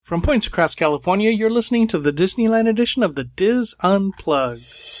From points across California, you're listening to the Disneyland edition of the Diz Unplugged.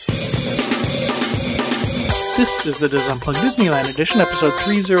 This is the Diz Unplugged Disneyland edition, episode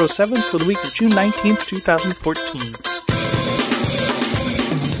 307 for the week of June 19th, 2014.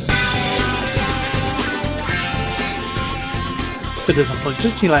 The Diz Unplugged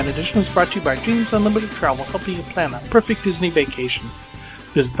Disneyland edition is brought to you by Dreams Unlimited Travel, helping you plan a perfect Disney vacation.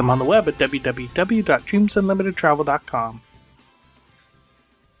 Visit them on the web at www.dreamsunlimitedtravel.com.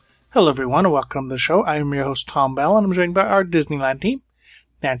 Hello everyone and welcome to the show. I am your host Tom Bell and I'm joined by our Disneyland team,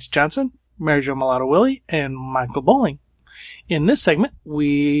 Nancy Johnson, Mary Jo Mulatto-Willie, and Michael Bowling. In this segment,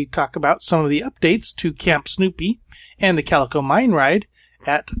 we talk about some of the updates to Camp Snoopy and the Calico Mine Ride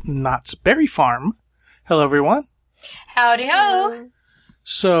at Knott's Berry Farm. Hello everyone. Howdy ho!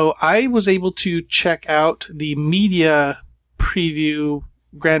 So I was able to check out the media preview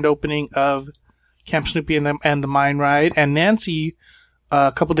grand opening of Camp Snoopy and the Mine Ride, and Nancy a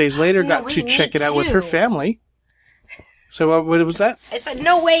couple days later got to check it out with her family. So what was that? I said,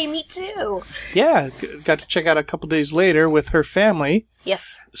 no way, me too. Yeah, got to check out a couple days later with her family.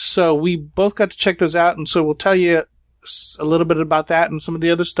 Yes. So we both got to check those out, and so we'll tell you a little bit about that and some of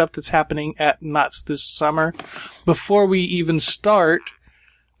the other stuff that's happening at Knott's this summer. Before we even start,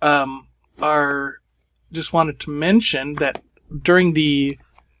 just wanted to mention that during the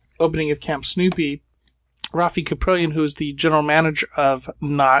opening of Camp Snoopy, Rafi Caprillion, who is the general manager of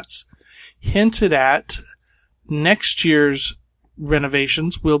Knott's, hinted at next year's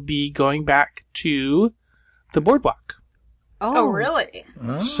renovations will be going back to the boardwalk. Oh, really?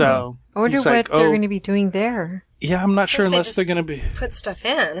 Oh. So I wonder what they're going to be doing there. Yeah, I'm not sure unless they're going to be put stuff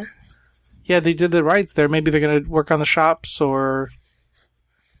in. Yeah, they did the rides there. Maybe they're going to work on the shops, or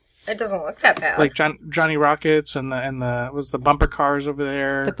it doesn't look that bad. Like Johnny Rockets and the bumper cars over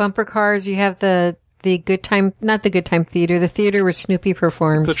there. The bumper cars. You have the Good Time, not the Good Time Theater. The theater where Snoopy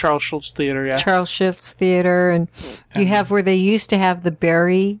performs. The Charles Schultz Theater, yeah. Charles Schultz Theater, and you have where they used to have the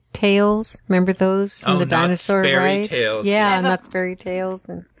Berry Tales. Remember those? Oh, the dinosaur Knott's Berry ride? Tales. Yeah, Knott's Berry Tales.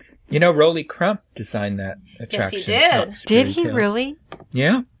 And you know, Rolly Crump designed that attraction. Yes, he did. Knott's did Berry he Tales. really?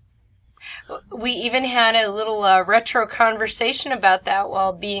 Yeah. We even had a little retro conversation about that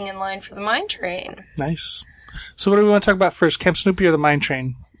while being in line for the mine train. Nice. So what do we want to talk about first, Camp Snoopy or the mine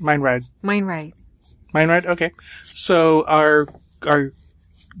ride? Mine ride. Mine ride? Okay. So our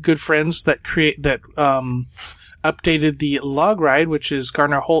good friends that updated the log ride, which is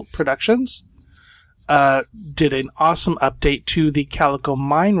Garner Holt Productions, did an awesome update to the Calico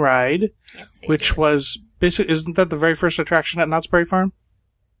Mine Ride, which was basically, isn't that the very first attraction at Knott's Berry Farm?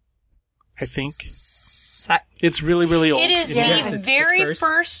 I think. It's really, really old. It is the very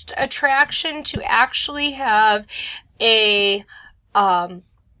first attraction to actually have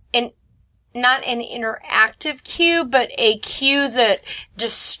not an interactive queue, but a queue that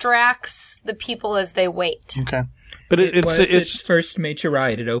distracts the people as they wait. Okay. But it's its first major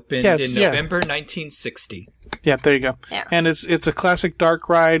ride. It opened in November 1960. Yeah, there you go. Yeah. And it's a classic dark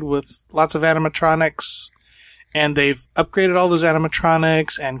ride with lots of animatronics, and they've upgraded all those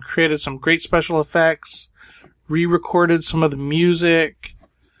animatronics and created some great special effects, re-recorded some of the music,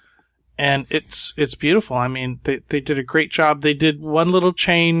 and it's beautiful. I mean, they did a great job. They did one little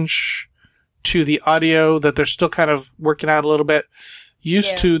change to the audio that they're still kind of working out a little bit.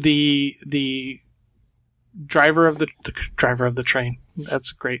 Used to the driver of the train.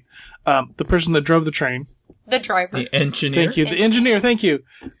 That's great. The person that drove the train. The driver. The engineer. Thank you. The engineer. Thank you.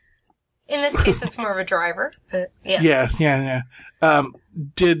 In this case, it's more of a driver. But yeah. Yes. Yeah.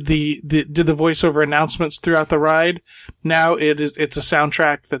 Did the voiceover announcements throughout the ride. Now it's a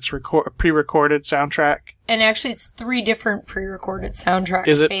soundtrack that's pre-recorded soundtrack. And actually, it's 3 different pre-recorded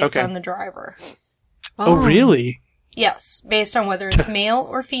soundtracks based on the driver. Oh, really? Yes, based on whether it's male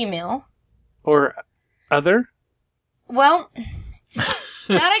or female. Or other? Well, that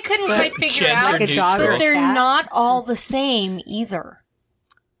I couldn't quite figure out, like a dog but or a they're cat? not all the same either.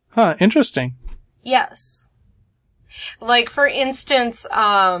 Huh, interesting. Yes. Like, for instance,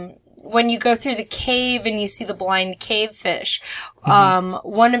 when you go through the cave and you see the blind cavefish,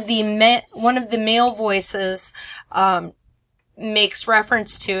 one of the male voices makes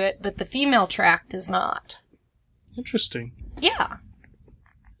reference to it, but the female track does not. Interesting. Yeah.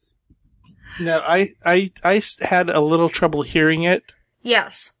 No, I had a little trouble hearing it.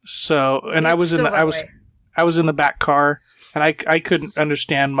 Yes. So, and I was in the back car, and I couldn't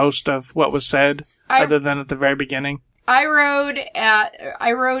understand most of what was said, other than at the very beginning. I rode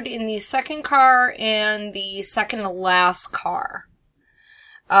in the second car and the second to last car.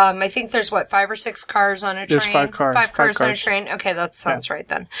 I think there's 5 or 6 cars on a train. There's 5 cars. 5 cars on a train. Okay, that sounds right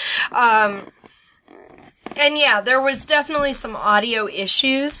then. And yeah, there was definitely some audio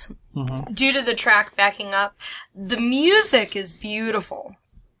issues due to the track backing up. The music is beautiful.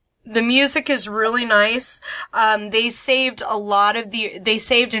 The music is really nice. They saved and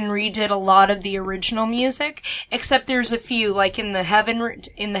redid a lot of the original music, except there's a few, like in the heaven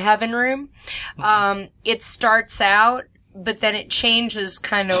room. It starts out, but then it changes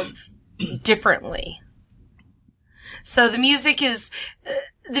kind of differently. So the music is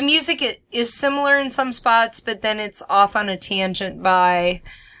similar in some spots, but then it's off on a tangent by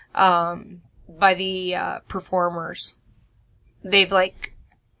the performers. They've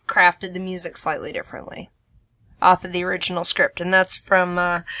crafted the music slightly differently off of the original script, and that's from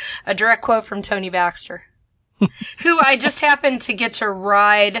a direct quote from Tony Baxter, who I just happened to get to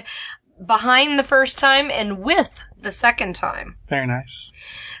ride behind the first time and with the second time. Very nice.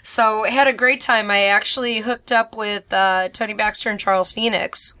 So I had a great time. I actually hooked up with Tony Baxter and Charles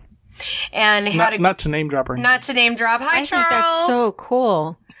Phoenix, and not to name drop. Not to name drop. Hi, I Charles. think that's so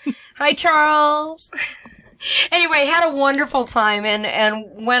cool. Hi, Charles. Anyway, had a wonderful time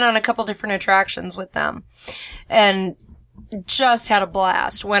and went on a couple different attractions with them, and just had a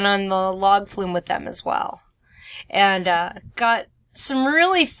blast. Went on the log flume with them as well, and got some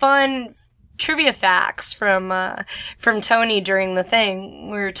really fun trivia facts from Tony during the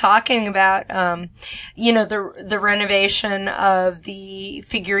thing. We were talking about, the renovation of the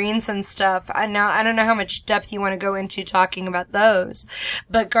figurines and stuff. Now, I don't know how much depth you want to go into talking about those,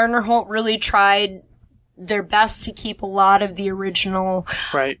 but Gardner Holt really tried their best to keep a lot of the original,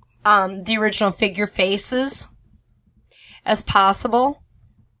 the original figure faces as possible.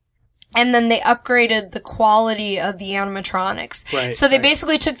 And then they upgraded the quality of the animatronics. So they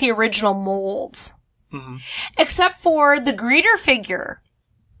basically took the original molds. Except for the greeter figure,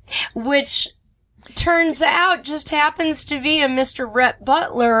 which turns out just happens to be a Mr. Rhett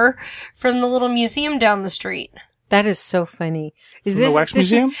Butler from the little museum down the street. That is so funny. From the Wax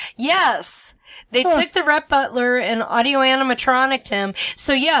Museum? Yes. They took the Rhett Butler and audio animatronicked him.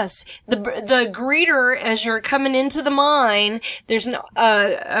 So yes, the greeter, as you're coming into the mine, there's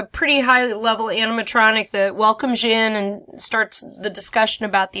a pretty high level animatronic that welcomes you in and starts the discussion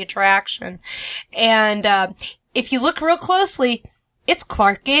about the attraction. And if you look real closely, it's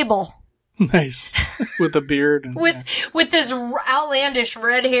Clark Gable. Nice. With a beard. And, with this outlandish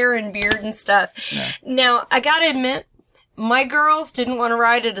red hair and beard and stuff. Yeah. Now, I gotta admit, my girls didn't want to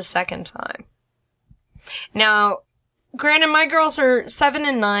ride it a second time. Now, granted, my girls are 7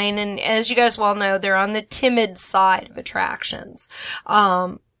 and 9, and as you guys well know, they're on the timid side of attractions,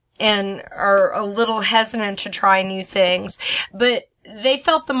 and are a little hesitant to try new things. But they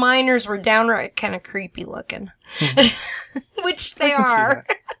felt the miners were downright kind of creepy looking, which they are.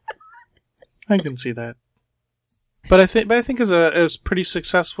 I can see that. But I think it's pretty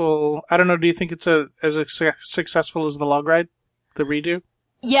successful. I don't know. Do you think it's as successful as the log ride, the redo?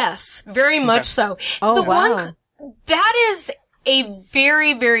 Yes, very much so. Oh, wow. That is a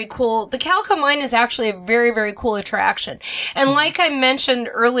very, very cool, the Calico Mine is actually a very, very cool attraction. And like I mentioned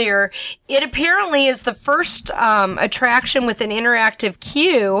earlier, it apparently is the first, attraction with an interactive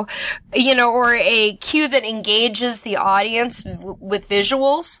queue, or a queue that engages the audience with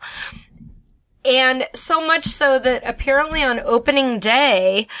visuals. And so much so that apparently on opening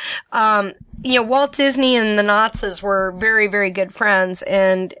day, Walt Disney and the Knottses were very, very good friends.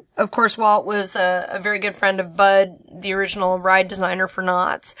 And of course, Walt was a very good friend of Bud, the original ride designer for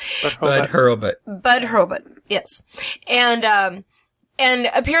Knott's. Bud Hurlbut. Bud Hurlbut, yes. And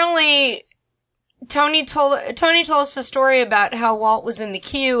apparently, Tony told us a story about how Walt was in the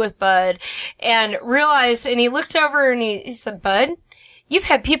queue with Bud and realized, and he looked over and he said, "Bud, you've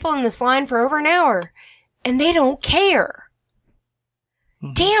had people in this line for over an hour, and they don't care.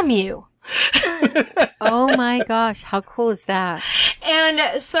 Damn you." Oh my gosh, how cool is that?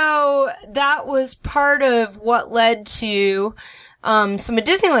 And so that was part of what led to some of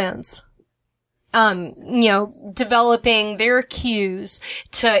Disneyland's developing their queues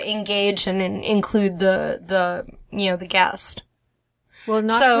to engage and include the guest. Well,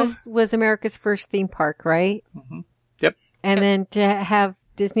 Knott's was America's first theme park, right? Yep. And then to have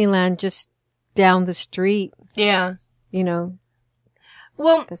Disneyland just down the street. Yeah.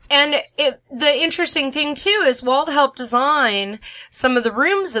 Well, and the interesting thing, too, is Walt helped design some of the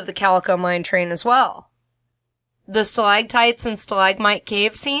rooms of the Calico Mine Train as well. The stalactites and stalagmite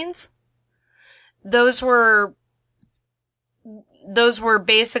cave scenes. Those were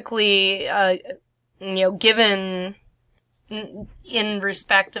basically, given in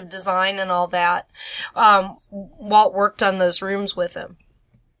respect of design and all that. Walt worked on those rooms with him.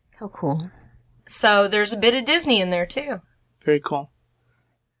 How cool. So there's a bit of Disney in there, too. Very cool.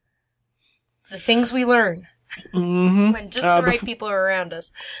 The things we learn. Mm-hmm. When just the right people are around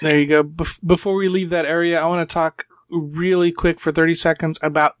us. There you go. Before we leave that area, I want to talk really quick for 30 seconds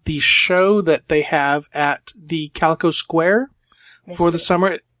about the show that they have at the Calico Square for the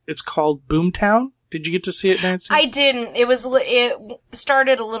summer. It's called Boom Town. Did you get to see it, Nancy? I didn't. It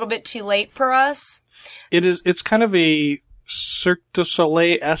started a little bit too late for us. It's kind of a Cirque du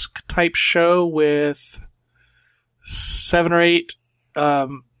Soleil-esque type show with 7 or 8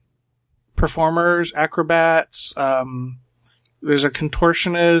 performers, acrobats. There's a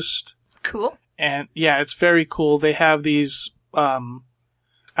contortionist. Cool. And yeah, it's very cool. They have these, probably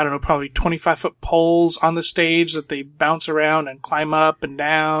 25-foot poles on the stage that they bounce around and climb up and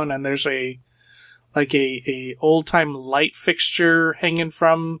down. And there's a old-time light fixture hanging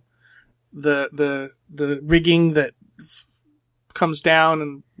from the rigging that comes down,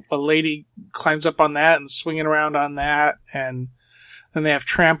 and a lady climbs up on that and swinging around on that. And then they have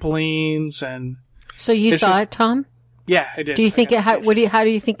trampolines. And so you saw it, Tom? Yeah, I did. Do you think how do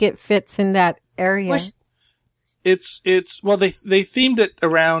you think it fits in that area? It's well, they themed it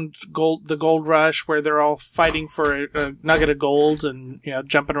around the gold rush, where they're all fighting for a nugget of gold and,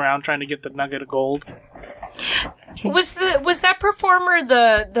 jumping around trying to get the nugget of gold. Was that performer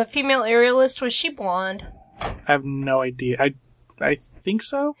the female aerialist? Was she blonde? I have no idea. I think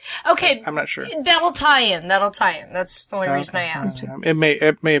so. Okay, I'm not sure. That'll tie in. That's the only reason I asked. It may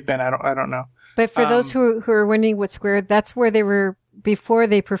have been. I don't know. But for those who are wondering what square, that's where they were before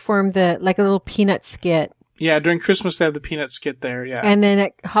they performed a little peanut skit. Yeah, during Christmas they have the peanut skit there. Yeah, and then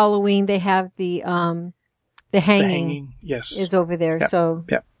at Halloween they have the hanging. The hanging, yes, is over there. Yep. So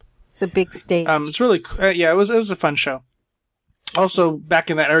yep. It's a big stage. It's really it was a fun show. Also, back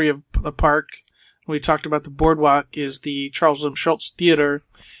in that area of the park, we talked about the boardwalk is the Charles M. Schulz Theater,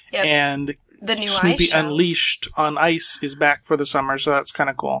 and the new Snoopy ice show. Unleashed on ice is back for the summer, so that's kind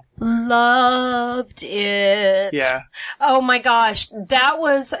of cool. Loved it. Yeah. Oh my gosh. That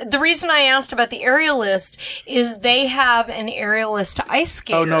was the reason I asked about the aerialist is they have an aerialist ice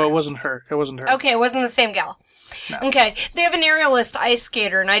skater. Oh no, it wasn't her. Okay, it wasn't the same gal. No. Okay, they have an aerialist ice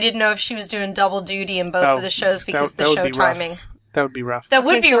skater, and I didn't know if she was doing double duty in both of the shows because the show timing. That would be rough. That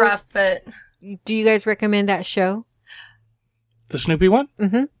would be rough, but... Do you guys recommend that show? The Snoopy one?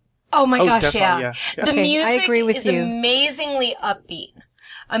 Mm-hmm. Oh my gosh, yeah. The music I agree with is you. amazingly upbeat.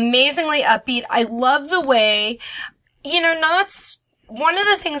 Amazingly upbeat. I love the way, Knott's, one of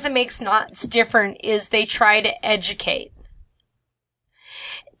the things that makes Knott's different is they try to educate.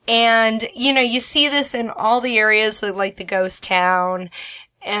 And, you see this in all the areas like the ghost town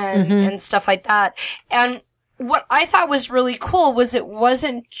and stuff like that. And what I thought was really cool was it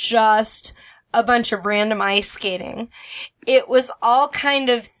wasn't just a bunch of random ice skating. It was all kind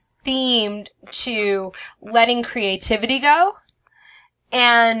of themed to letting creativity go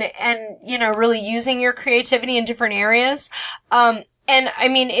and really using your creativity in different areas. And I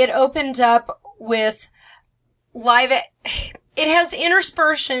mean, it opened up with it has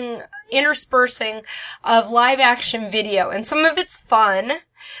interspersing of live action video, and some of it's fun,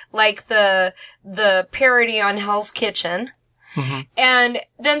 like the parody on Hell's Kitchen. Mm-hmm. And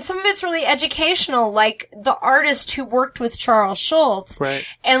then some of it's really educational, like the artist who worked with Charles Schulz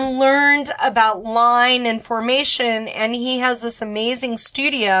and learned about line and formation, and he has this amazing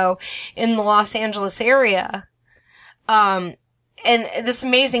studio in the Los Angeles area. And this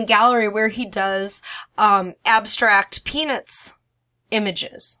amazing gallery where he does abstract Peanuts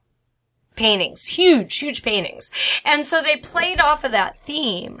images. Paintings. Huge paintings. And so they played off of that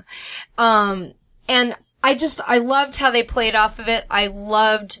theme. And I loved how they played off of it. I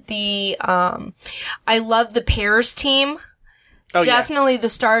loved the Pears team. Oh, definitely the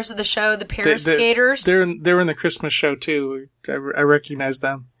stars of the show, the Pears skaters. They're in the Christmas show too. I recognize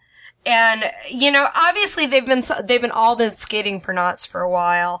them. And, obviously they've been skating for Knott's for a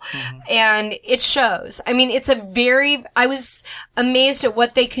while. Mm-hmm. And it shows. I mean, I was amazed at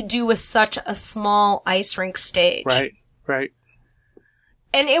what they could do with such a small ice rink stage. Right.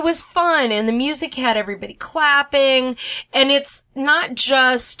 And it was fun, and the music had everybody clapping, and it's not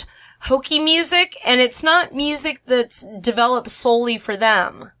just hokey music, and it's not music that's developed solely for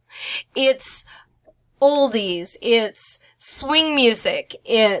them. It's oldies, it's swing music,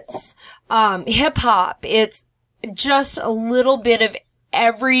 it's hip hop, it's just a little bit of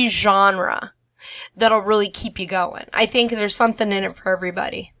every genre that'll really keep you going. I think there's something in it for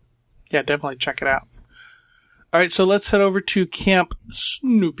everybody. Yeah, definitely check it out. All right, so let's head over to Camp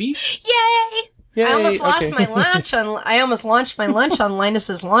Snoopy. Yay! I almost lost my lunch I almost launched my lunch on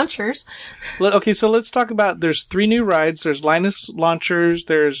Linus's Launchers. Okay, so let's talk about, there's 3 new rides. There's Linus Launchers,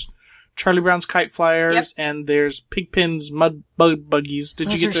 there's Charlie Brown's Kite Flyers, and there's Pigpen's Mud Buggies. Did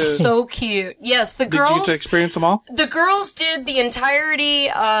Those you get are so cute. Yes, the girls. Did you get to experience them all? The girls did the entirety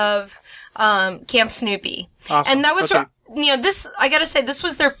of Camp Snoopy. Awesome. And that was, this, I gotta say, this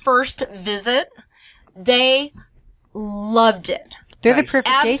was their first visit. They loved it. They're the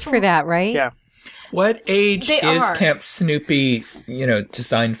perfect age for that, right? Yeah. What age is Camp Snoopy,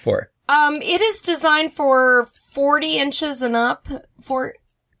 designed for? It is designed for 40 inches and up.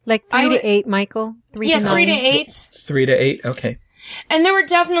 Like 3 to 8, Michael? 3 to 9? 3 to 8. 3 to 8, okay. And there were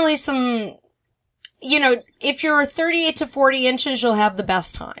definitely some, if you're 38 to 40 inches, you'll have the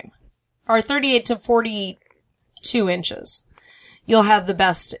best time. Or 38 to 42 inches. You'll have the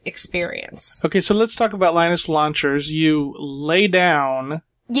best experience. Okay, so let's talk about Linus launchers. You lay down.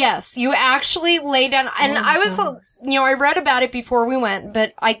 Yes, you actually lay down, and I was, I read about it before we went,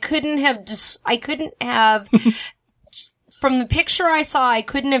 but I couldn't have, from the picture I saw, I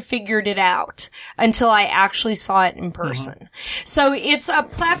couldn't have figured it out until I actually saw it in person. Mm-hmm. So it's a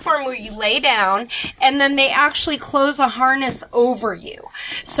platform where you lay down, and then they actually close a harness over you.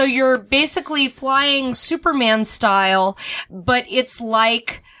 So you're basically flying Superman style, but it's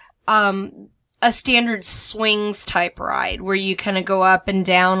like, a standard swings type ride where you kind of go up and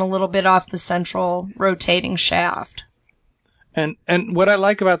down a little bit off the central rotating shaft. And what I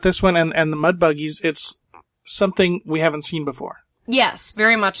like about this one and the Mud Buggies, it's something we haven't seen before. Yes,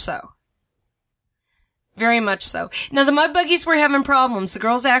 very much so. Very much so. Now the Mud Buggies were having problems. The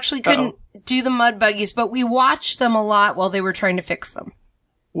girls actually couldn't do the Mud Buggies, but we watched them a lot while they were trying to fix them.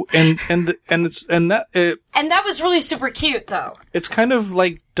 And that was really super cute, though. It's kind of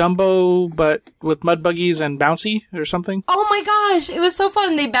like Dumbo, but with Mud Buggies and bouncy or something. Oh my gosh, it was so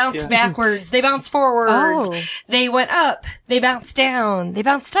fun. They bounced backwards, they bounced forwards, they went up, they bounced down, they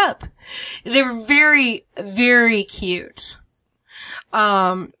bounced up. They were very, very cute.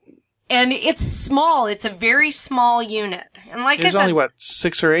 And it's small. It's a very small unit. And like there's I said, only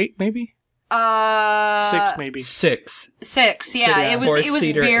 6 or 8, maybe. 6, maybe. 6. 6. Yeah, it was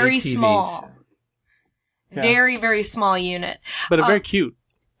very ATVs. Small. Yeah. Very, very small unit. But very cute.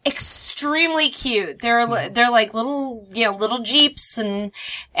 Extremely cute. They're like little, little Jeeps and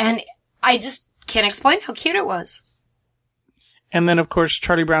I just can't explain how cute it was. And then of course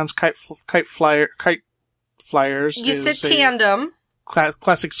Charlie Brown's Kite Flyers. You said tandem.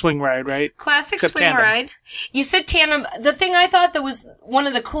 Classic swing ride, right? Classic swing ride. You said tandem. The thing I thought that was one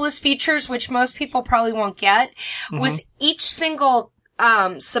of the coolest features, which most people probably won't get, was each single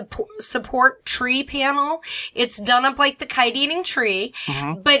support tree panel. It's done up like the kite-eating tree,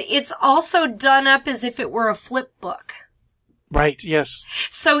 but it's also done up as if it were a flip book. Right, yes.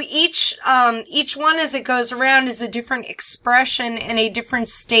 So each one as it goes around is a different expression and a different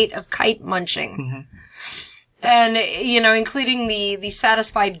state of kite munching. Mm-hmm. And, including the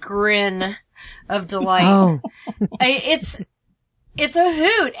satisfied grin of delight. Oh. It's a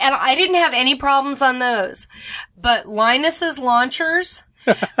hoot. And I didn't have any problems on those. But Linus's launchers,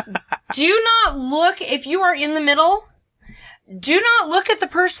 do not look, if you are in the middle, do not look at the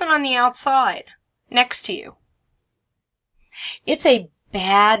person on the outside next to you. It's a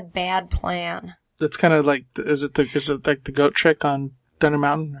bad, bad plan. It's kind of like, is it like the goat trick on Thunder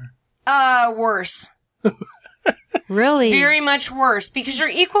Mountain? Worse. Really? Very much worse, because your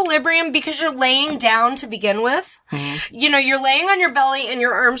equilibrium, because you're laying down to begin with, you're laying on your belly and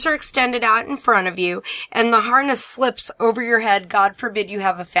your arms are extended out in front of you and the harness slips over your head. God forbid you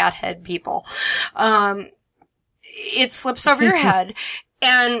have a fat head, people. It slips over your head.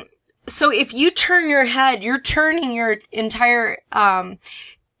 And so if you turn your head, you're turning your entire,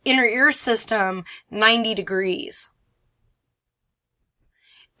 inner ear system 90 degrees.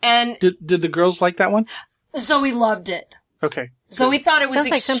 And did the girls like that one? Zoe loved it. Okay. Zoe thought it was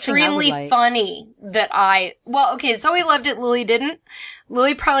extremely funny that Zoe loved it, Lily didn't.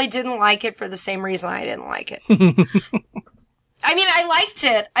 Lily probably didn't like it for the same reason I didn't like it. I mean, I liked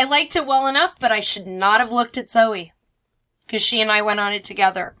it. I liked it well enough, but I should not have looked at Zoe. Because she and I went on it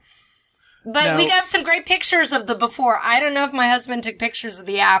together. But we have some great pictures of the before. I don't know if my husband took pictures of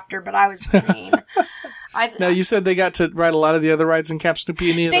the after, but I was green. Now, you said they got to ride a lot of the other rides in Camp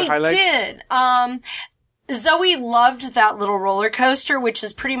Snoopy. Any of the highlights? They did. Zoe loved that little roller coaster, which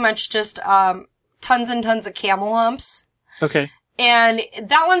is pretty much just tons and tons of camel humps. Okay. And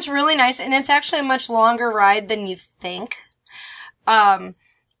that one's really nice, and it's actually a much longer ride than you think.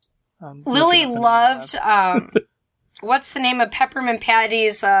 Lily loved, what's the name of Peppermint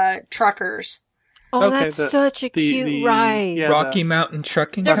Patty's Truckers? Oh, okay, that's such a cute ride. Yeah, Rocky Mountain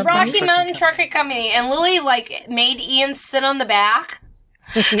Trucking Company. The Rocky Mountain Trucking Company. And Lily, made Ian sit on the back.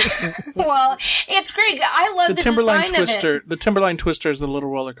 Well, it's great. I love the Timberline design Twister. of it. The Timberline Twister is the little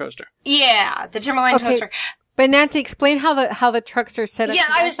roller coaster. Yeah, the Timberline Twister. But Nancy, explain how the trucks are set up. Yeah,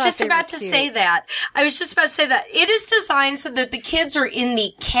 I was just about to say that. It is designed so that the kids are in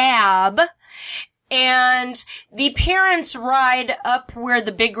the cab, and the parents ride up where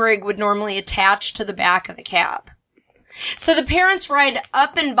the big rig would normally attach to the back of the cab. So the parents ride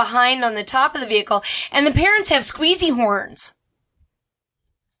up and behind on the top of the vehicle, and the parents have squeezy horns.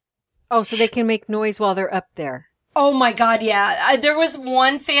 Oh, so they can make noise while they're up there. Oh my God, yeah. There was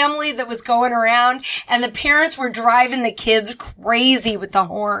one family that was going around, and the parents were driving the kids crazy with the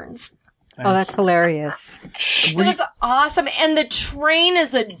horns. Nice. Oh, that's hilarious. It was awesome, and the train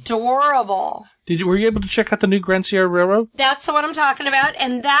is adorable. Were you able to check out the new Grand Sierra Railroad? That's what I'm talking about,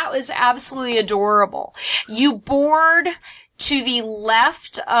 and that was absolutely adorable. You board to the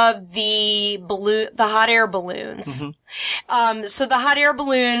left of the hot air balloons. Mm-hmm. So the hot air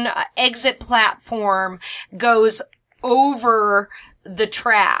balloon exit platform goes over the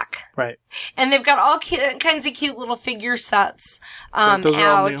track. Right. And they've got all kinds of cute little figure sets, those are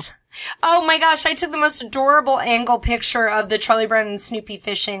all new. Oh my gosh, I took the most adorable angle picture of the Charlie Brown and Snoopy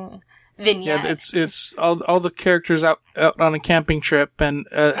fishing vignette. Yeah, it's all the characters out on a camping trip, and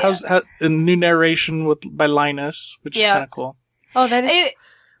how's a new narration by Linus, which is kind of cool. Oh, that is.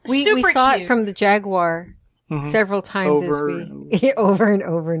 We saw cute. It from the Jaguar several times over and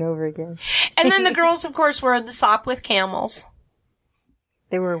over again. And then the girls, of course, were the sop with camels.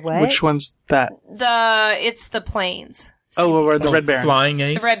 They were what? Which one's that? It's the planes. Or the Red Baron. Flying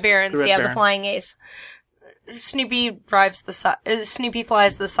Ace? The Red Barons, the the Flying Ace. Snoopy flies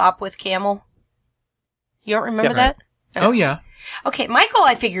the sop with camel. You don't remember that? Right. Oh, yeah. Okay, Michael,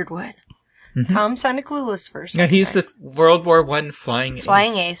 I figured would. Mm-hmm. Tom sounded clueless first. Yeah, he's the World War I Flying Ace.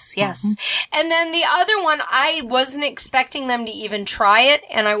 Flying Ace, yes. Mm-hmm. And then the other one, I wasn't expecting them to even try it,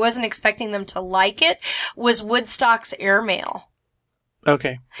 and I wasn't expecting them to like it, was Woodstock's Airmail.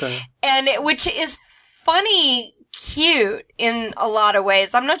 Okay. Which is funny, cute in a lot of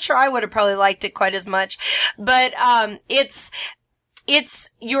ways. I'm not sure I would have probably liked it quite as much, but it's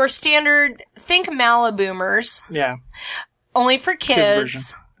your standard, think Maliboomers. Yeah. Only for kids. Version.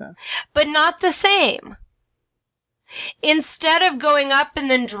 Yeah. But not the same. Instead of going up and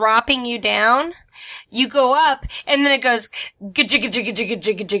then dropping you down, you go up and then it goes as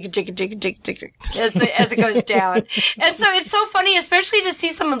it goes down. And so it's so funny, especially to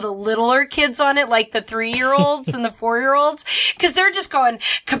see some of the littler kids on it, like the 3-year-olds and the 4-year-olds, because they're just going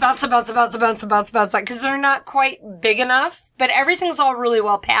bounce, because they're not quite big enough, but everything's all really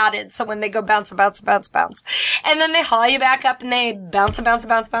well padded. So when they go bounce, and then they haul you back up and they bounce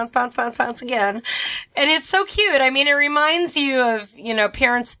again. And it's so cute. I mean, it reminds you of,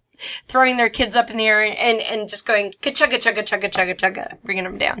 parents throwing their kids up in the air and just going ka-chugga, bringing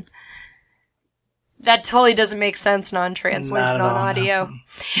them down. That totally doesn't make sense non-translated, non-audio.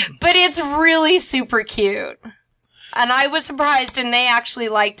 But it's really super cute. And I was surprised, and they actually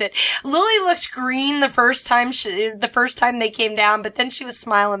liked it. Lily looked green the first time they came down, but then she was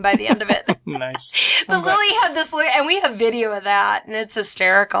smiling by the end of it. Nice. But Lily had this look, and we have video of that, and it's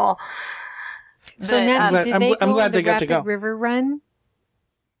hysterical. So Nancy, did they I'm glad they got to go. River Run?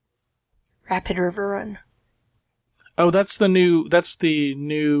 Rapid River Run. Oh, that's the new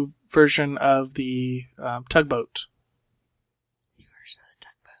version of the tugboat.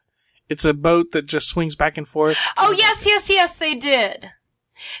 It's a boat that just swings back and forth. Oh, yes, they did.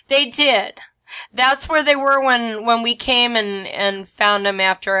 That's where they were when we came and found them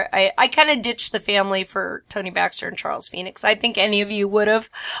after I kind of ditched the family for Tony Baxter and Charles Phoenix. I think any of you would have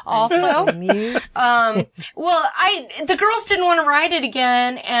also. The girls didn't want to ride it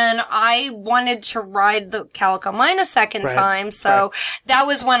again, and I wanted to ride the Calico Mine a second time, so that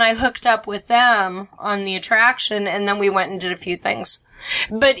was when I hooked up with them on the attraction, and then we went and did a few things.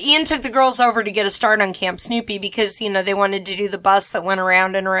 But Ian took the girls over to get a start on Camp Snoopy because, they wanted to do the bus that went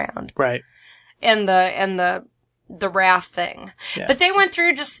around and around. Right. And the raft thing. Yeah. But they went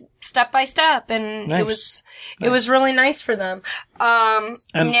through just step by step, and nice. It was really nice for them.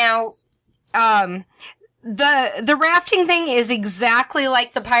 The rafting thing is exactly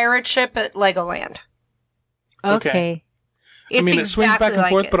like the pirate ship at Legoland. Okay. It swings back and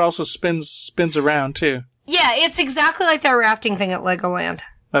forth, but also spins around too. Yeah, it's exactly like that rafting thing at Legoland.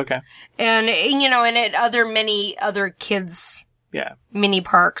 Okay. And, and at many other kids' mini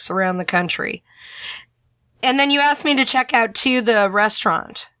parks around the country. And then you asked me to check out, too, the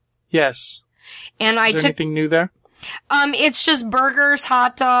restaurant. Yes. And Is there anything new there? It's just burgers,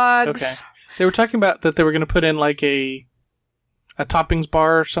 hot dogs. Okay. They were talking about that they were going to put in, like, a toppings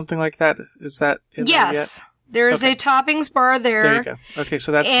bar or something like that. Is that in there yet? There's a toppings bar there. There you go. Okay,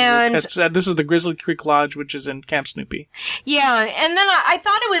 so that's this is the Grizzly Creek Lodge, which is in Camp Snoopy. Yeah, and then I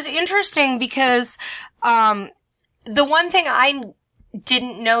thought it was interesting because the one thing I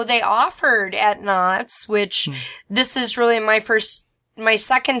didn't know they offered at Knott's, which this is really my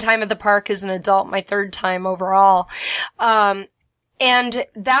second time at the park as an adult, my third time overall. And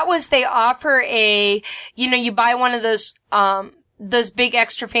that was they offer you buy one of those big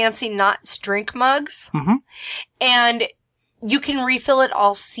extra fancy Knott's drink mugs, and you can refill it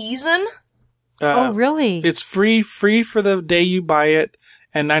all season. Oh, really? It's free for the day you buy it,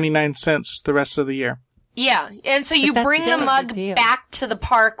 and 99 cents the rest of the year. Yeah, and so you bring the mug back to the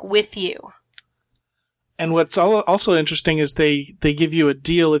park with you. And what's also interesting is they give you a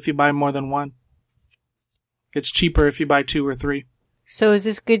deal if you buy more than one. It's cheaper if you buy 2 or 3. So is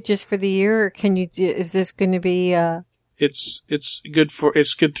this good just for the year, or is this going to be? It's good through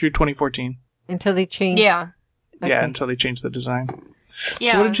 2014 until they change. Yeah. Okay. Yeah, until they change the design.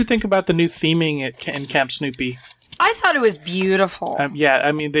 Yeah. So what did you think about the new theming in Camp Snoopy? I thought it was beautiful. Yeah,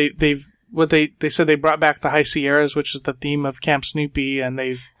 I mean they said they brought back the High Sierras, which is the theme of Camp Snoopy, and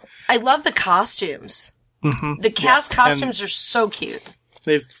I love the costumes. Mm-hmm. The cast costumes are so cute.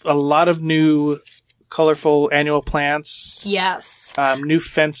 They've a lot of new colorful annual plants. Yes. New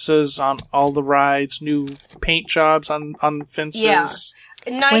fences on all the rides, new paint jobs on fences. Yeah.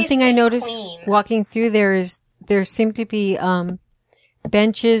 Nice. One thing I noticed clean. walking through there seemed to be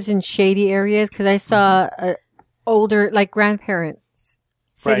benches in shady areas, because I saw older, like grandparents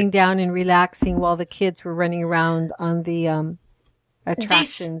sitting down and relaxing while the kids were running around on the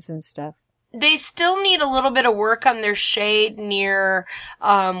attractions and stuff. They still need a little bit of work on their shade near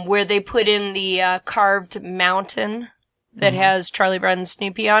where they put in the carved mountain that has Charlie Brown and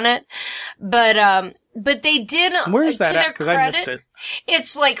Snoopy on it. But they did. Where is that at? Because I missed it.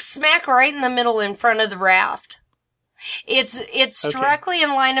 It's like smack right in the middle in front of the raft. It's directly in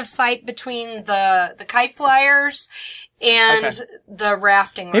line of sight between the kite flyers and the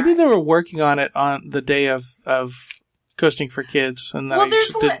rafting ride. Maybe they were working on it on the day of Coasting for Kids, and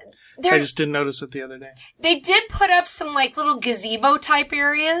I just didn't notice it the other day. They did put up some like little gazebo type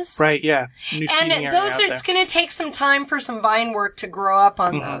areas. Right, yeah. New and it's going to take some time for some vine work to grow up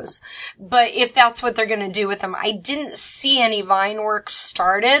on those. But if that's what they're going to do with them, I didn't see any vine work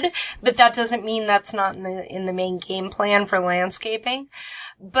started, but that doesn't mean that's not in the main game plan for landscaping.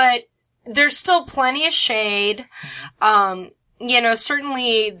 But there's still plenty of shade.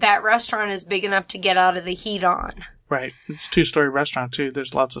 Certainly that restaurant is big enough to get out of the heat on. Right. It's a 2-story restaurant too.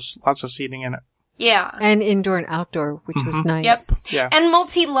 There's lots of seating in it. Yeah. And indoor and outdoor, which was nice. Yep. Yeah. And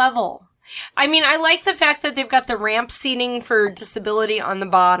multi-level. I mean, I like the fact that they've got the ramp seating for disability on the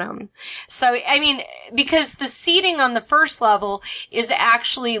bottom. So, I mean, because the seating on the first level is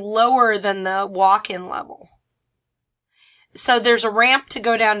actually lower than the walk-in level. So there's a ramp to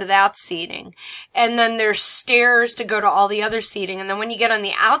go down to that seating. And then there's stairs to go to all the other seating. And then when you get on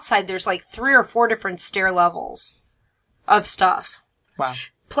the outside, there's like 3 or 4 different stair levels of stuff. Wow.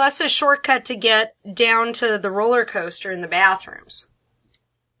 Plus a shortcut to get down to the roller coaster in the bathrooms.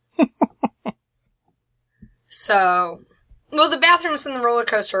 The bathrooms and the roller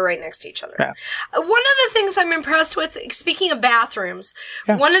coaster are right next to each other. Yeah. One of the things I'm impressed with, speaking of bathrooms,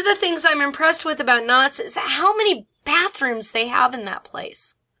 one of the things I'm impressed with about Knott's is how many bathrooms they have in that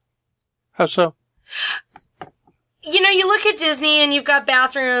place. How so? You look at Disney and you've got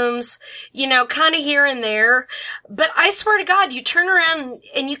bathrooms, kind of here and there. But I swear to God, you turn around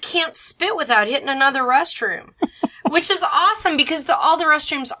and you can't spit without hitting another restroom. Which is awesome because all the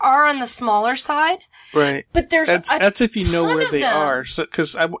restrooms are on the smaller side. Right. But that's if you know where they them. are. So,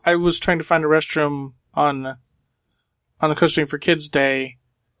 because I was trying to find a restroom on the Coasting for Kids Day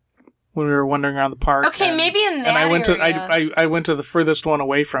when we were wandering around the park. Okay, maybe in that and I went area. I went to the furthest one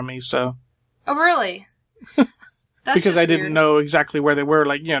away from me. So. Oh, really? That's because I didn't weird. know exactly where they were.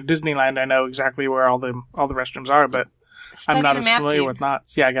 Like, Disneyland, I know exactly where all the restrooms are, but I'm not as familiar with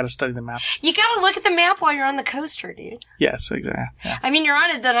Knott's. Yeah, I got to study the map. You got to look at the map while you're on the coaster, dude. Yes, exactly. Yeah. I mean, you're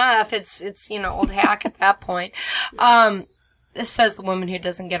on it enough. It's old hack at that point. This says the woman who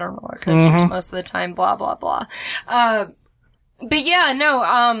doesn't get on roller coasters most of the time. Blah blah blah. But yeah,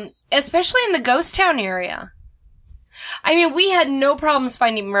 no. Especially in the Ghost Town area. I mean, we had no problems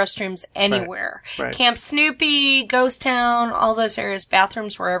finding restrooms anywhere. Right. Camp Snoopy, Ghost Town, all those areas,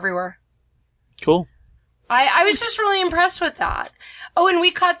 bathrooms were everywhere. Cool. I was just really impressed with that. Oh, and we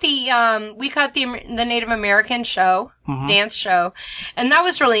caught the Native American show, dance show, and that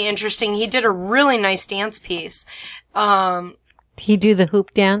was really interesting. He did a really nice dance piece. He do the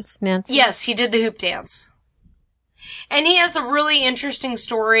hoop dance, Nancy? Yes, he did the hoop dance. And he has a really interesting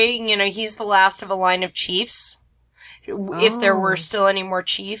story. You know, he's the last of a line of chiefs. If there were still any more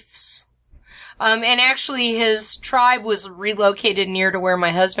chiefs. And actually his tribe was relocated near to where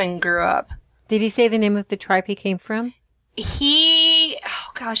my husband grew up. Did he say the name of the tribe he came from?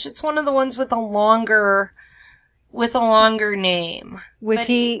 It's one of the ones with a longer name. Was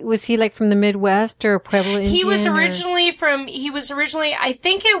he like from the Midwest or Pueblo Indian? He was originally, I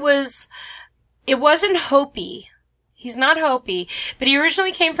think it wasn't Hopi. He's not Hopi, but he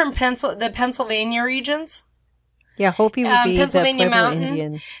originally came from the Pennsylvania regions. Yeah, Hopi would be Pennsylvania the Pueblo Mountain.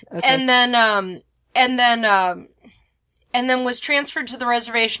 Indians. Okay. And then was transferred to the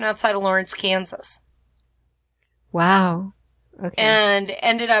reservation outside of Lawrence, Kansas. Wow. Okay. And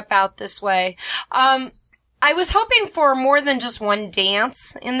ended up out this way. I was hoping for more than just one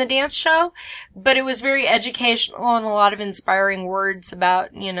dance in the dance show, but it was very educational and a lot of inspiring words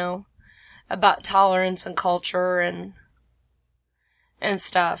about, you know, about tolerance and culture and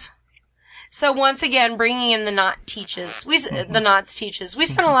stuff. So once again, bringing in the Knott teaches. The Knotts teaches. We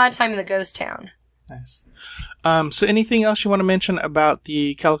spent a lot of time in the ghost town. Nice. So anything else you want to mention about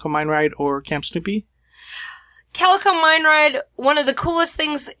the Calico Mine Ride or Camp Snoopy? Calico Mine Ride, one of the coolest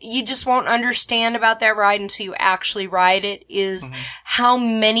things you just won't understand about that ride until you actually ride it is how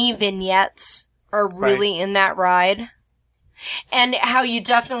many vignettes are really in that ride. And how you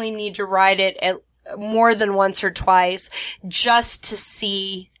definitely need to ride it at more than once or twice just to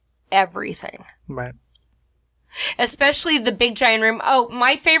see everything. Right. Especially the big giant room. Oh,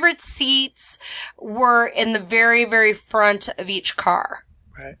 my favorite seats were in the very, very front of each car.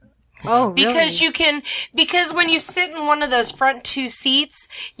 Right. Oh, really? Because when you sit in one of those front two seats,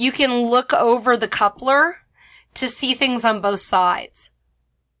 you can look over the coupler to see things on both sides.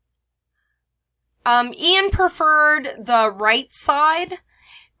 Ian preferred the right side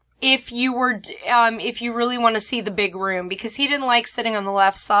if you really want to see the big room, because he didn't like sitting on the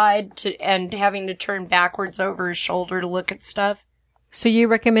left side and having to turn backwards over his shoulder to look at stuff. So you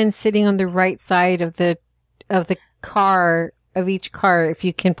recommend sitting on the right side of the car, of each car, if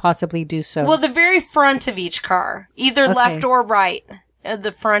you can possibly do so? Well, the very front of each car, either left or right.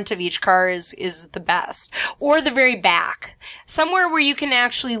 The front of each car is the best. Or the very back. Somewhere where you can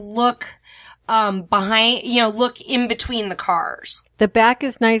actually look behind, look in between the cars. The back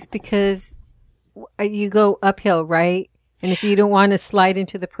is nice because you go uphill, right? And if you don't want to slide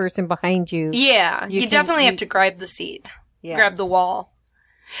into the person behind you. Yeah, you definitely have to grab the seat. Yeah. Grab the wall.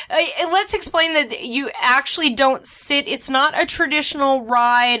 Let's explain that you actually don't sit. It's not a traditional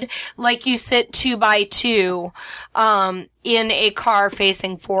ride like you sit 2x2 in a car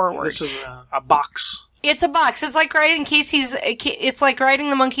facing forward. This is a box. It's a box. It's like riding it's like riding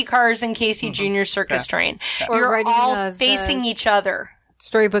the monkey cars in Casey Jr. Circus Train. Or you're all facing each other.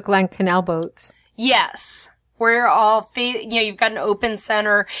 Storybook Land canal boats. Yes. Where you're all, you've got an open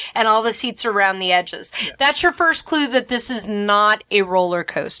center and all the seats are around the edges. Yeah. That's your first clue that this is not a roller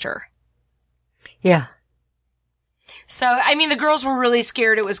coaster. Yeah. So, I mean, the girls were really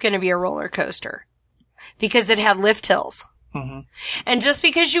scared it was going to be a roller coaster because it had lift hills. Mm-hmm. And just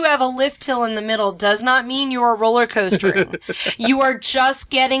because you have a lift hill in the middle does not mean you are roller coastering. You are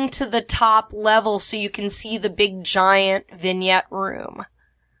just getting to the top level so you can see the big giant vignette room.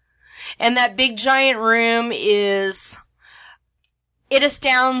 And that big giant room it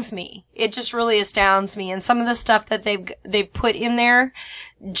astounds me. It just really astounds me. And some of the stuff that they've put in there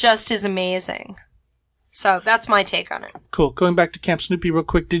just is amazing. So that's my take on it. Cool. Going back to Camp Snoopy real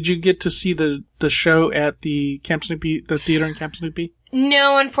quick, did you get to see the show at the theater in Camp Snoopy?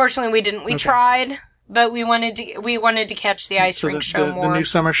 No, unfortunately we didn't. We tried, but we wanted to catch the ice rink show more. The new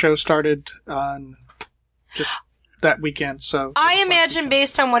summer show started on just that weekend, so I imagine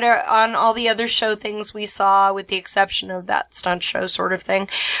based on on all the other show things we saw, with the exception of that stunt show sort of thing,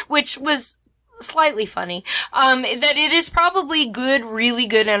 which was slightly funny, that it is probably really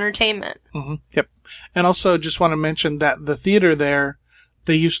good entertainment. Mm-hmm. Yep. And also just want to mention that the theater there,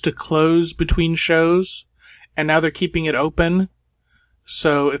 they used to close between shows, and now they're keeping it open.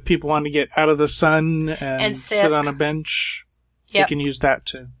 So if people want to get out of the sun and sit on a bench, they can use that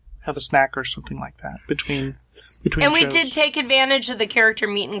to have a snack or something like that between and shows. We did take advantage of the character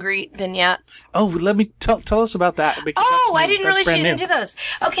meet and greet vignettes. Oh, let me tell us about that. I didn't realize you didn't do those.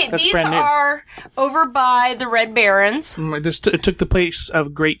 Okay, these are over by the Red Barons. It took the place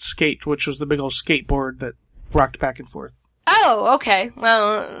of Great Skate, which was the big old skateboard that rocked back and forth. Oh, okay.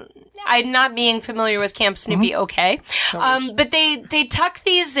 Well, I'm not being familiar with Camp Snoopy, okay. But they tuck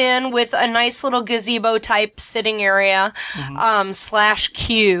these in with a nice little gazebo type sitting area, /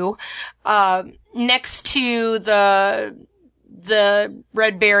 queue, next to the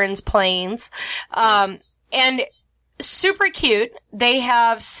Red Barons planes. And super cute. They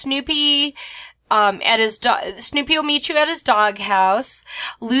have Snoopy Snoopy will meet you at his doghouse.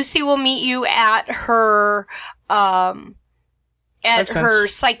 Lucy will meet you at her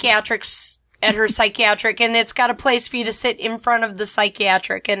psychiatric, and it's got a place for you to sit in front of the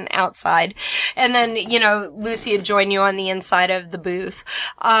psychiatric and outside. And then, Lucy would join you on the inside of the booth.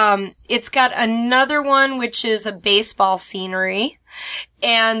 It's got another one, which is a baseball scenery.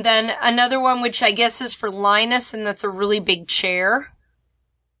 And then another one, which I guess is for Linus, and that's a really big chair.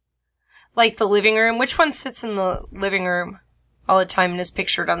 Like the living room. Which one sits in the living room all the time and is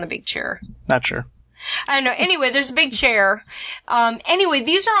pictured on the big chair? Not sure. I don't know. Anyway, there's a big chair. Anyway,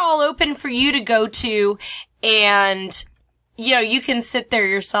 these are all open for you to go to, and, you can sit there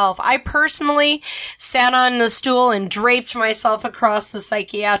yourself. I personally sat on the stool and draped myself across the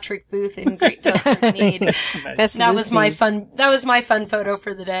psychiatric booth in great desperate need. That was my fun photo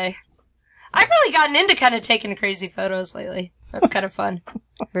for the day. I've really gotten into kind of taking crazy photos lately. That's kind of fun.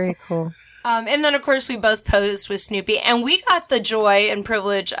 Very cool. And then, of course, we both posed with Snoopy, and we got the joy and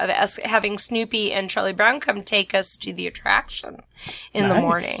privilege of having Snoopy and Charlie Brown come take us to the attraction in the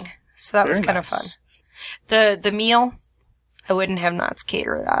morning. So that was kind of fun. The meal, I wouldn't have Knott's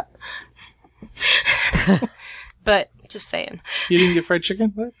cater that. But, just saying. You didn't get fried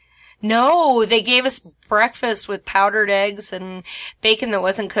chicken? What? No, they gave us breakfast with powdered eggs and bacon that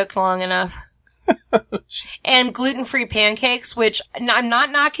wasn't cooked long enough. And gluten-free pancakes, which I'm not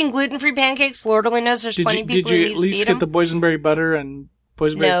knocking gluten-free pancakes. Lord only knows there's plenty of people who Did you at least get the boysenberry butter and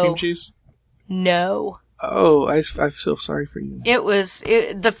boysenberry cream cheese? No. Oh, I feel sorry for you.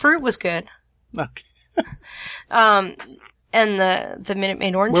 The fruit was good. Okay. And the Minute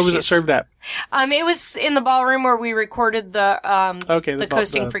Maid orange Where was juice. it served at? It was in the ballroom where we recorded the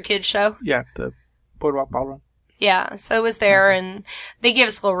Coasting for Kids show. Yeah, the Boardwalk Ballroom. Yeah, so it was there, and they gave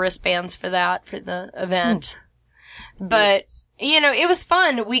us little wristbands for that, for the event. But, it was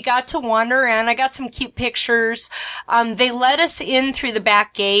fun. We got to wander around. I got some cute pictures. They let us in through the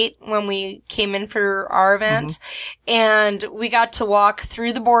back gate when we came in for our event, and we got to walk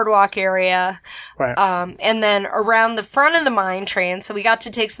through the boardwalk area, right. And then around the front of the mine train, so we got to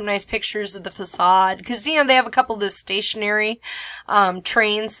take some nice pictures of the facade, because, they have a couple of the stationary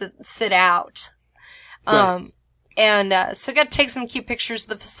trains that sit out. Right. So I got to take some cute pictures of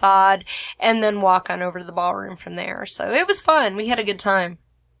the facade and then walk on over to the ballroom from there. So it was fun. We had a good time.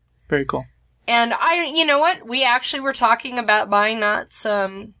 Very cool. And you know what? We actually were talking about buying Knott's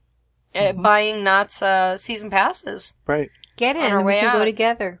season passes. Right. Get in. We can go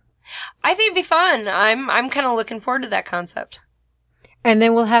together. I think it'd be fun. I'm kind of looking forward to that concept. And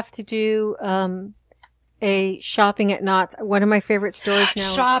then we'll have to do, a shopping at Knott's. One of my favorite stores now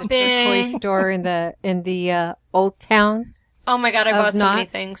shopping. Is the toy store in the Old Town. Oh my god, I bought so many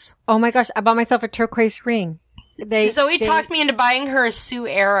things. Oh my gosh, I bought myself a turquoise ring. Zoe talked me into buying her a Sue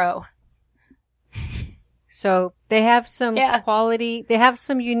arrow. So they have some quality. They have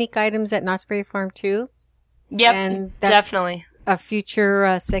some unique items at Knott's Berry Farm too. Yep, and that's definitely a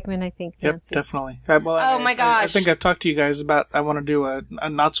future segment, I think. Yep, Nancy. definitely. My gosh. I think I've talked to you guys about, I want to do a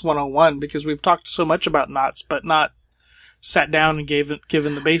Knott's 101 because we've talked so much about Knott's, but not sat down and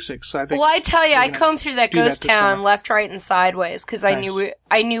given the basics. So I think. Well, I tell you, I combed through that ghost town left, right, and sideways because I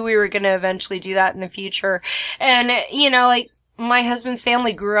knew we were going to eventually do that in the future. And, my husband's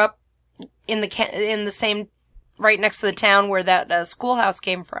family grew up in the same, right next to the town where that schoolhouse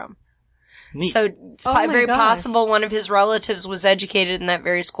came from. Neat. So it's very possible one of his relatives was educated in that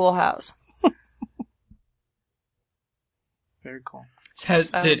very schoolhouse. Very cool.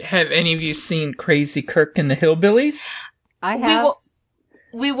 Have any of you seen Crazy Kirk and the Hillbillies? I have.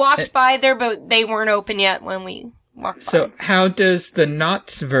 We walked by there, but they weren't open yet when we walked by. So how does the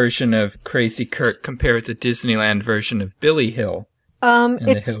Knott's version of Crazy Kirk compare with the Disneyland version of Billy Hill and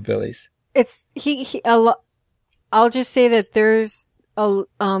the Hillbillies? It's I'll just say that there's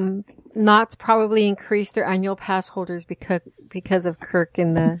Knott's probably increased their annual pass holders because of Kirk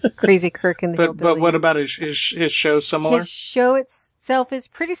and the Crazy Kirk and the Hillbillies. But what about his show similar? His show itself is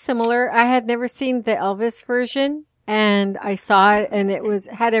pretty similar. I had never seen the Elvis version, and I saw it, and it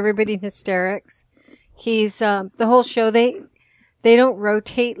had everybody in hysterics. He's the whole show. They don't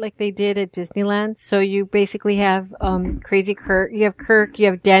rotate like they did at Disneyland. So you basically have Crazy Kirk. You have Kirk. You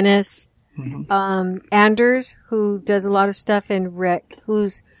have Dennis. Mm-hmm. Anders, who does a lot of stuff, and Rick,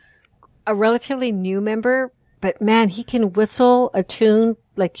 who's a relatively new member, but man, he can whistle a tune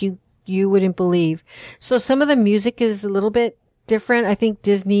like you wouldn't believe. So some of the music is a little bit different. I think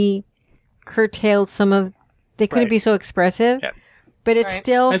Disney curtailed they couldn't be so expressive, but it's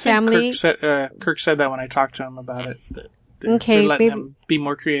still family. Kirk said that when I talked to him about it. They're letting him be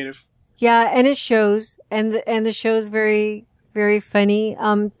more creative. Yeah, and it shows, and the show is very, very funny.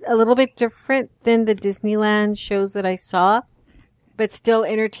 A little bit different than the Disneyland shows that I saw, but still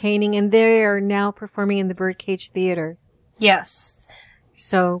entertaining. And they are now performing in the Birdcage Theater. Yes.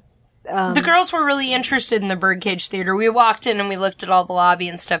 So, the girls were really interested in the Birdcage Theater. We walked in and we looked at all the lobby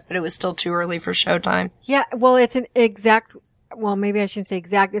and stuff, but it was still too early for showtime. Yeah, well, it's an exact. Well, maybe I shouldn't say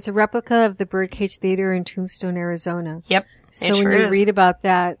exact. It's a replica of the Birdcage Theater in Tombstone, Arizona. Yep. So when you read about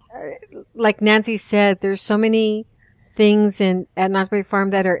that, like Nancy said, there's so many things at Knott's Berry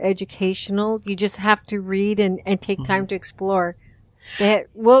Farm that are educational. You just have to read and take time to explore.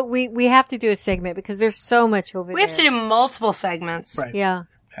 We have to do a segment because there's so much over there. We have to do multiple segments. Right. Yeah.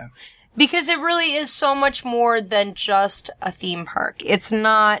 Because it really is so much more than just a theme park. It's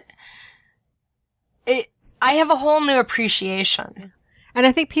not... I have a whole new appreciation. And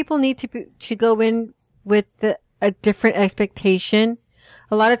I think people need to go in with a different expectation.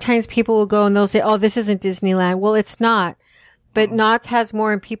 A lot of times people will go and they'll say, oh, this isn't Disneyland. Well, it's not. But Knott's has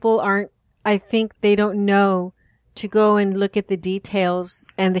more, and people I think they don't know to go and look at the details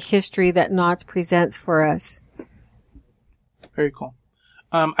and the history that Knott's presents for us. Very cool.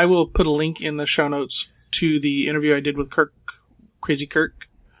 I will put a link in the show notes to the interview I did with Crazy Kirk.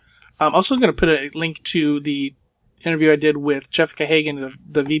 I'm also going to put a link to the interview I did with Jessica Hagan,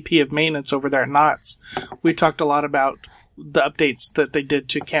 the VP of maintenance over there at Knott's. We talked a lot about the updates that they did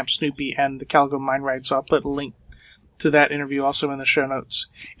to Camp Snoopy and the Calico Mine Ride, so I'll put a link to that interview also in the show notes.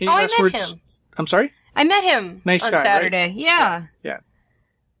 Any last words? Him. I'm sorry? I met him nice on guy, Saturday. Right? Yeah. Yeah.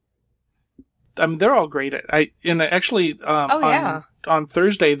 I mean, they're all great. On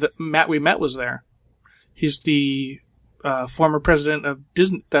Thursday, we met was there. He's the former president of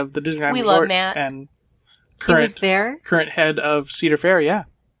the Disneyland we Resort love Matt. and he was there? current head of Cedar Fair. Yeah,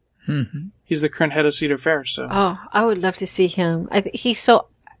 Mm-hmm. he's the current head of Cedar Fair. So, I would love to see him. He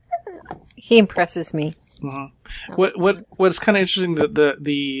impresses me. Mm-hmm. What's kind of interesting that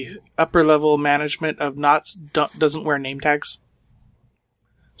the upper level management of Knott's doesn't wear name tags,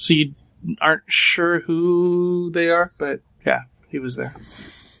 so you aren't sure who they are. But yeah, he was there.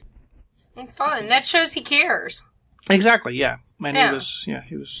 Fun. That shows he cares. Exactly. Yeah, and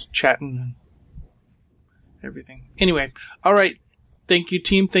he was chatting and everything. Anyway, all right. Thank you,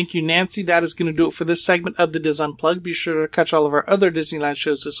 team. Thank you, Nancy. That is going to do it for this segment of the Dis Unplugged. Be sure to catch all of our other Disneyland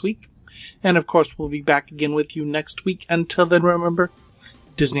shows this week. And, of course, we'll be back again with you next week. Until then, remember,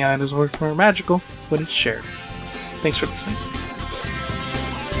 Disneyland is more magical when it's shared. Thanks for listening.